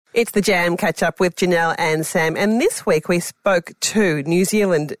It's the Jam Catch-Up with Janelle and Sam, and this week we spoke to New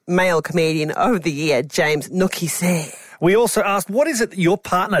Zealand Male Comedian of the Year, James Nokise. We also asked, what is it that your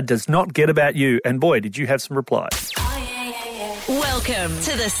partner does not get about you? And boy, did you have some replies. Welcome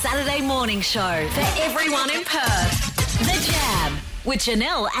to the Saturday morning show for everyone in Perth. The Jam with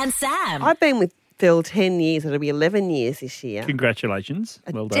Janelle and Sam. I've been with Phil 10 years. It'll be 11 years this year. Congratulations.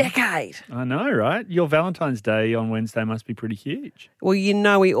 Well done. Decade. I know, right? Your Valentine's Day on Wednesday must be pretty huge. Well, you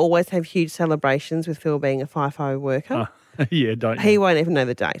know we always have huge celebrations with Phil being a FIFO worker. Oh, yeah, don't you? He won't even know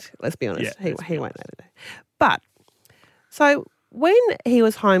the date, let's be honest. Yeah, he won't know the date. But, so when he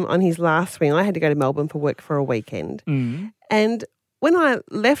was home on his last swing, I had to go to Melbourne for work for a weekend. Mm. And when I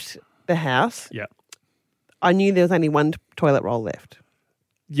left the house, Yeah. I knew there was only one toilet roll left.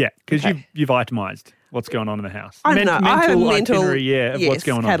 Yeah, because you've itemised what's going on in the house. I know. I have a mental itinerary, of what's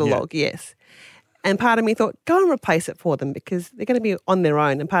going on. Catalogue, yes. And part of me thought, go and replace it for them because they're going to be on their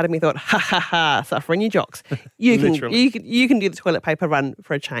own. And part of me thought, ha, ha, ha, suffering your jocks. You can do the toilet paper run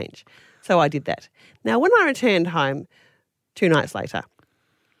for a change. So I did that. Now, when I returned home 2 nights later,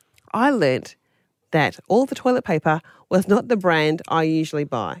 I learnt that all the toilet paper was not the brand I usually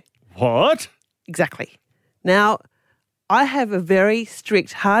buy. What? Exactly. Now, I have a very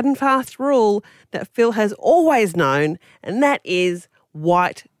strict, hard and fast rule that Phil has always known, and that is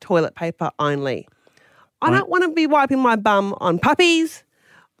white toilet paper only. I don't want to be wiping my bum on puppies,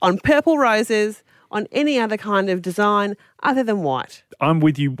 on purple roses, on any other kind of design other than white. I'm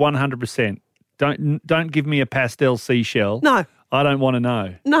with you 100%. Don't give me a pastel seashell. No. I don't want to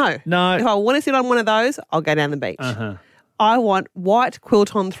know. No. If I want to sit on one of those, I'll go down the beach. Uh-huh. I want white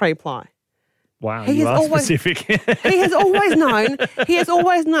quilt-on 3-ply. Wow, you are specific. He has always known. He has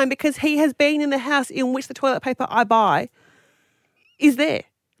always known because he has been in the house in which the toilet paper I buy is there.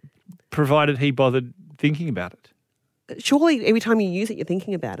 Provided he bothered thinking about it. Surely every time you use it, you're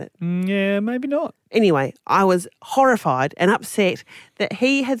thinking about it. Yeah, maybe not. Anyway, I was horrified and upset that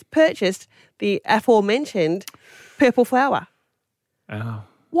he has purchased the aforementioned purple flower. Oh.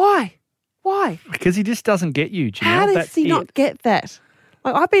 Why? Why? Because he just doesn't get you, Janelle. How does he not get that?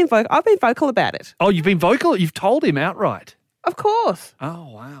 Like, I've been vocal about it. Oh, you've been vocal? You've told him outright? Of course. Oh,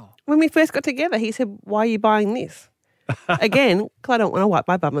 wow. When we first got together, he said, why are you buying this? Again, because I don't want to wipe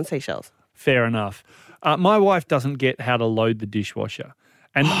my bum on seashells. Fair enough. My wife doesn't get how to load the dishwasher.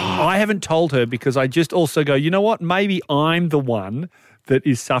 And I haven't told her because I just also go, you know what, maybe I'm the one that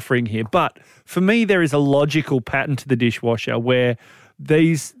is suffering here. But for me, there is a logical pattern to the dishwasher where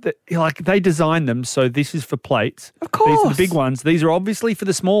they design them so this is for plates. Of course. These are the big ones. These are obviously for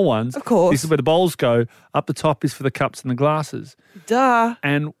the small ones. Of course. This is where the bowls go. Up the top is for the cups and the glasses. Duh.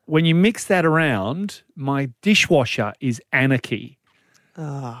 And when you mix that around, my dishwasher is anarchy.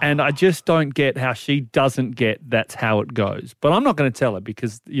 Oh. And I just don't get how she doesn't get that's how it goes. But I'm not going to tell her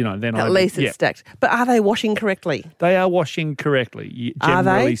because, then At least it's stacked. But are they washing correctly? They are washing correctly, Are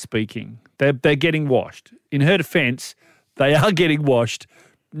generally they? speaking. They're getting washed. In her defence, they are getting washed.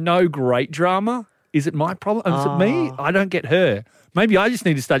 No great drama. Is it my problem? Is it me? I don't get her. Maybe I just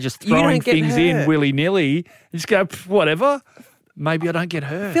need to start just throwing things in willy-nilly and just go, whatever. Maybe I don't get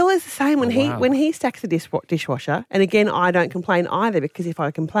her. Phil is the same when he stacks the dishwasher. And again, I don't complain either because if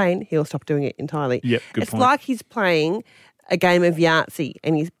I complain, he'll stop doing it entirely. Yep, good It's point. like he's playing a game of Yahtzee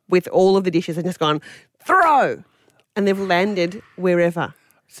and he's with all of the dishes and just gone, throw! And they've landed wherever.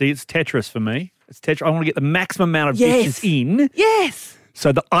 See, it's Tetris for me. It's Tetris. I want to get the maximum amount of dishes in. Yes.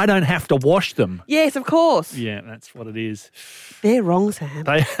 So that I don't have to wash them. Yes, of course. Yeah, that's what it is. They're wrong, Sam.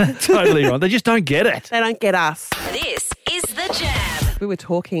 They're totally wrong. They just don't get it. They don't get us. This is The Jam. We were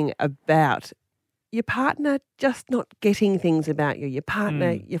talking about your partner just not getting things about you, your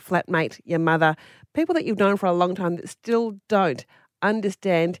partner, your flatmate, your mother, people that you've known for a long time that still don't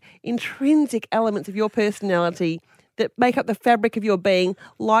understand intrinsic elements of your personality that make up the fabric of your being,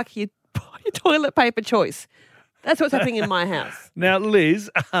 like your toilet paper choice. That's what's happening in my house. Now, Liz,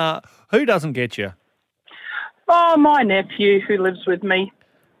 who doesn't get you? Oh, my nephew who lives with me.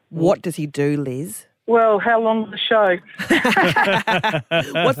 What does he do, Liz? Well, how long's the show?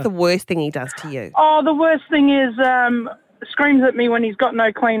 What's the worst thing he does to you? Oh, the worst thing is screams at me when he's got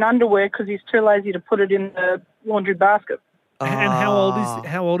no clean underwear because he's too lazy to put it in the laundry basket. And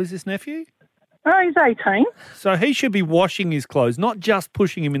how old is this nephew? Oh, he's 18. So he should be washing his clothes, not just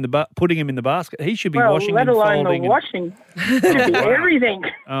putting him in the basket. He should be washing let and alone folding. the washing. Should be everything.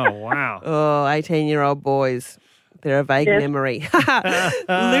 Oh, wow. Oh, 18-year-old boys. They're a vague memory.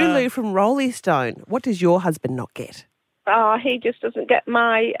 Lulu from Rolly Stone, what does your husband not get? Oh, he just doesn't get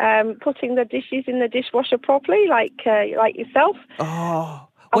my putting the dishes in the dishwasher properly, like yourself. Oh,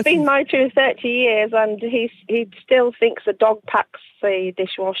 I've been married to him 30 years and he still thinks the dog packs the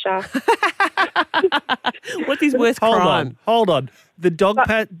dishwasher. What's his worst crime? Hold on.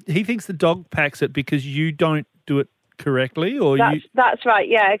 He thinks the dog packs it because you don't do it correctly, or That's right,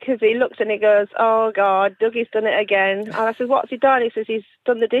 yeah, because he looks and he goes, oh, God, Dougie's done it again. And I said, what's he done? He says, he's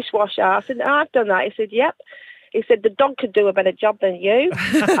done the dishwasher. I said, no, I've done that. He said, yep. He said, the dog could do a better job than you.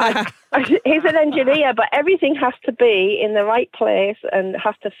 He's an engineer, but everything has to be in the right place and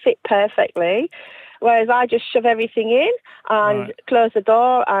has to fit perfectly, whereas I just shove everything in and close the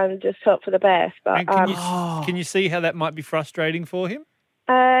door and just hope for the best. But can you see how that might be frustrating for him?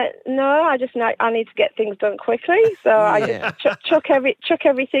 No, I need to get things done quickly, so I just chuck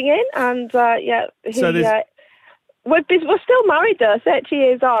everything in, and we're still married though, 30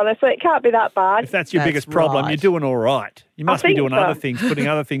 years on, so it can't be that bad. If that's your biggest problem, you're doing all right. You must be doing other things, putting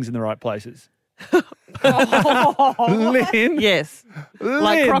other things in the right places. Lynn? Yes.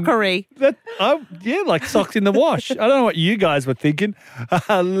 Like crockery. Like socks in the wash. I don't know what you guys were thinking.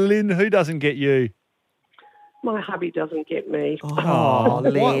 Lynn, who doesn't get you? My hubby doesn't get me. Oh,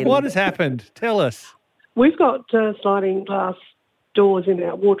 Lynn. What has happened? Tell us. We've got sliding glass doors in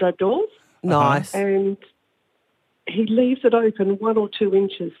our wardrobe doors. Nice. And he leaves it open 1 or 2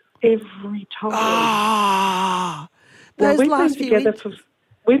 inches every time. Those last few inches.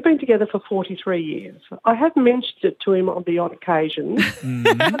 We've been together for 43 years. I have mentioned it to him on the odd occasion,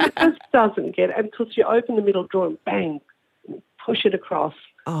 but it just doesn't get it until you open the middle drawer and bang, push it across.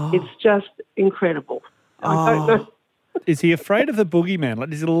 It's just incredible. I don't know. Is he afraid of the boogeyman?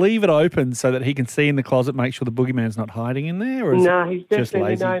 Like, does he leave it open so that he can see in the closet, make sure the boogeyman's not hiding in there? Or is no, he's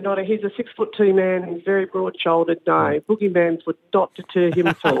definitely he's a 6'2" man. He's very broad-shouldered. No, boogeymans would not deter him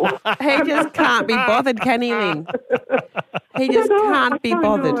at all. He just can't be bothered, can he, Lynn? He just can't be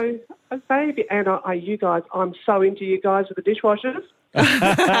bothered. Baby, and you guys, I'm so into you guys with the dishwashers.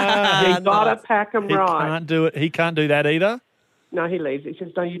 You've got to pack them right. He can't do it. He can't do that either? No, he leaves. He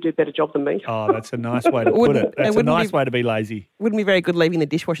says, no, you do a better job than me. Oh, that's a nice way to put it. That's a nice way to be lazy. Wouldn't be very good leaving the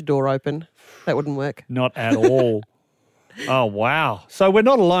dishwasher door open. That wouldn't work. Not at all. Oh, wow. So we're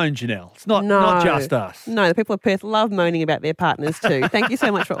not alone, Janelle. It's not just us. No, the people of Perth love moaning about their partners too. Thank you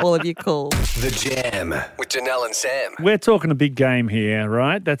so much for all of your calls. The Jam with Janelle and Sam. We're talking a big game here,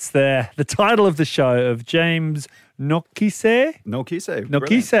 right? That's the title of the show of James Nokise?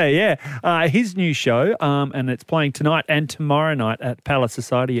 Nokise, yeah. His new show, and it's playing tonight and tomorrow night at Palace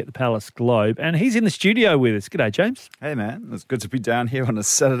Society at the Palace Globe. And he's in the studio with us. G'day, James. Hey, man. It's good to be down here on a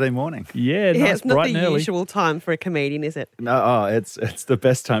Saturday morning. Yeah, nice, it's not the usual time for a comedian, is it? No, it's the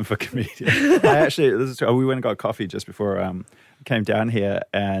best time for comedians. We went and got coffee just before I came down here,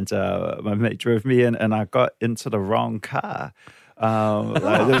 and my mate drove me in, and I got into the wrong car.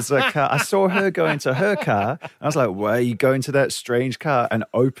 There was a car. I saw her go into her car. I was like, why are you going to that strange car? And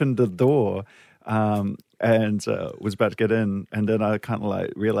opened the door and was about to get in. And then I kind of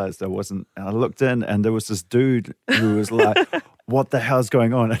like realized there wasn't. And I looked in and there was this dude who was like, what the hell's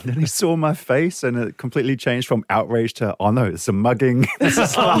going on? And then he saw my face and it completely changed from outrage to, oh no, it's a mugging. This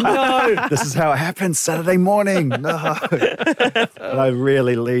is this is how it happens Saturday morning. No. And I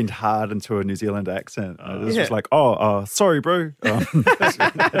really leaned hard into a New Zealand accent. I was like, sorry, bro.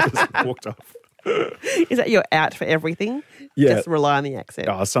 I just walked off. Is that your out for everything? Yeah. Just rely on the accent.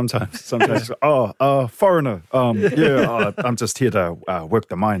 Oh, sometimes. Foreigner. I'm just here to work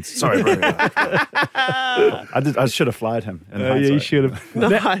the mines. Sorry, bro. I should have flied him. Yeah, you should have.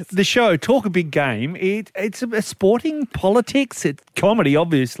 Nice. The show, Talk a Big Game. It's a sporting politics. It's comedy,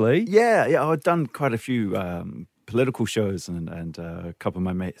 obviously. Yeah. I've done quite a few political shows, and a couple of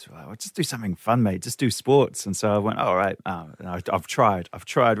my mates were like, well, just do something fun, mate. Just do sports. And so I went, all right. I've tried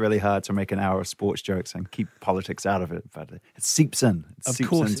really hard to make an hour of sports jokes and keep politics out of it, but it seeps in. Of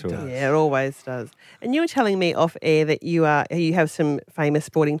course it does. Yeah, it always does. And you were telling me off air that you have some famous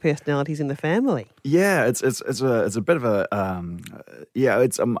sporting personalities in the family. Yeah, it's a bit of a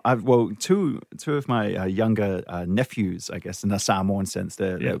two of my younger nephews, I guess, in a Samoan sense.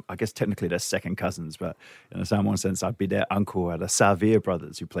 I guess technically they're second cousins, but in a Samoan sense, I'd be their uncle. The Savia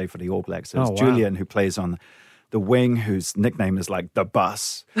brothers who play for the All Blacks. There's Julian who plays on the wing, whose nickname is like the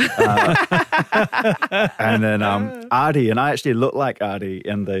bus, and then Artie, and I actually look like Artie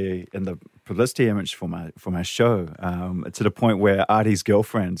in the publicity image for my show, to the point where Artie's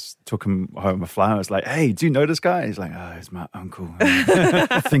girlfriends took him home a flower. I was like, hey, do you know this guy? He's like, oh, he's my uncle.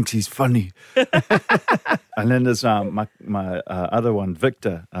 I think he's funny. And then there's my other one,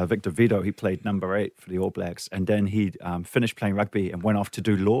 Victor Vito. He played number 8 for the All Blacks, and then he finished playing rugby and went off to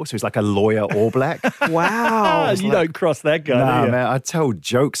do law. So he's like a lawyer All Black. Wow, you don't cross that guy. Nah, man, I tell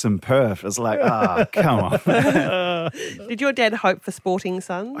jokes in Perth. It's like, come on. Did your dad hope for sporting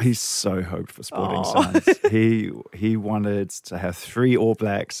sons? He so hoped for sporting sons. He wanted to have 3 All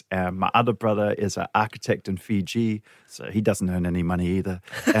Blacks, and my other brother is an architect in Fiji, so he doesn't earn any money either.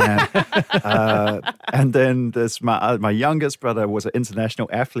 And then there's my youngest brother was an international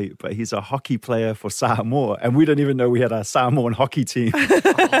athlete, but he's a hockey player for Samoa, and we don't even know we had a Samoan hockey team.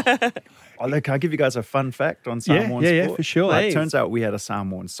 Look, can I give you guys a fun fact on Samoan sport? Yeah, for sure. It turns out we had a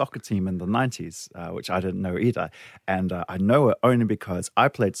Samoan soccer team in the 90s, which I didn't know either. And I know it only because I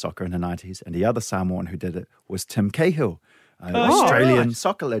played soccer in the 90s, and the other Samoan who did it was Tim Cahill, Australian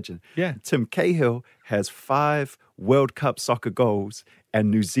soccer legend. Yeah. Tim Cahill has 5 World Cup soccer goals, and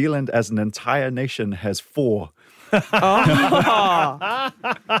New Zealand as an entire nation has 4. But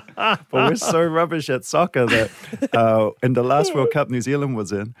we're so rubbish at soccer that in the last World Cup New Zealand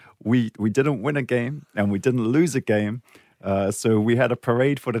was in, we didn't win a game and we didn't lose a game. So we had a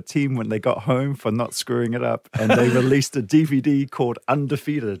parade for the team when they got home for not screwing it up, and they released a DVD called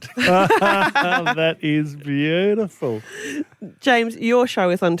Undefeated. That is beautiful. James, your show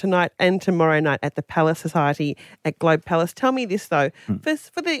is on tonight and tomorrow night at the Palace Society at Globe Palace. Tell me this, though.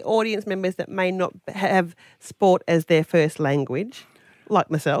 For the audience members that may not have sport as their first language, like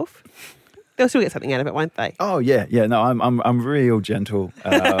myself, they'll still get something out of it, won't they? Oh yeah. No, I'm real gentle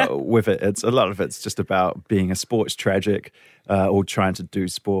with it. It's a lot of it's just about being a sports tragic or trying to do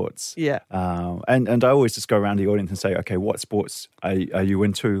sports. Yeah. And I always just go around the audience and say, okay, what sports are you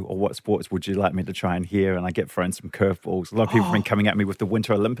into, or what sports would you like me to try and hear? And I get thrown some curveballs. A lot of people have been coming at me with the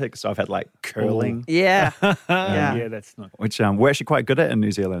Winter Olympics, so I've had like curling. Yeah. Yeah, that's not. Which we're actually quite good at in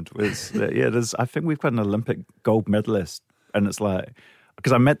New Zealand. I think we've got an Olympic gold medalist, and it's like,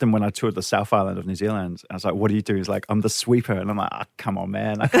 because I met them when I toured the South Island of New Zealand. And I was like, what do you do? He's like, I'm the sweeper. And I'm like, come on,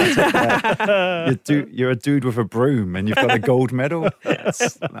 man. I can't take that. You're a dude with a broom and you've got a gold medal?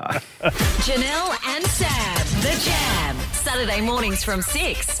 Yes. No. Janelle and Sam, The Jam. Saturday mornings from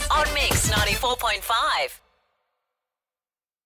 6 on Mix 94.5.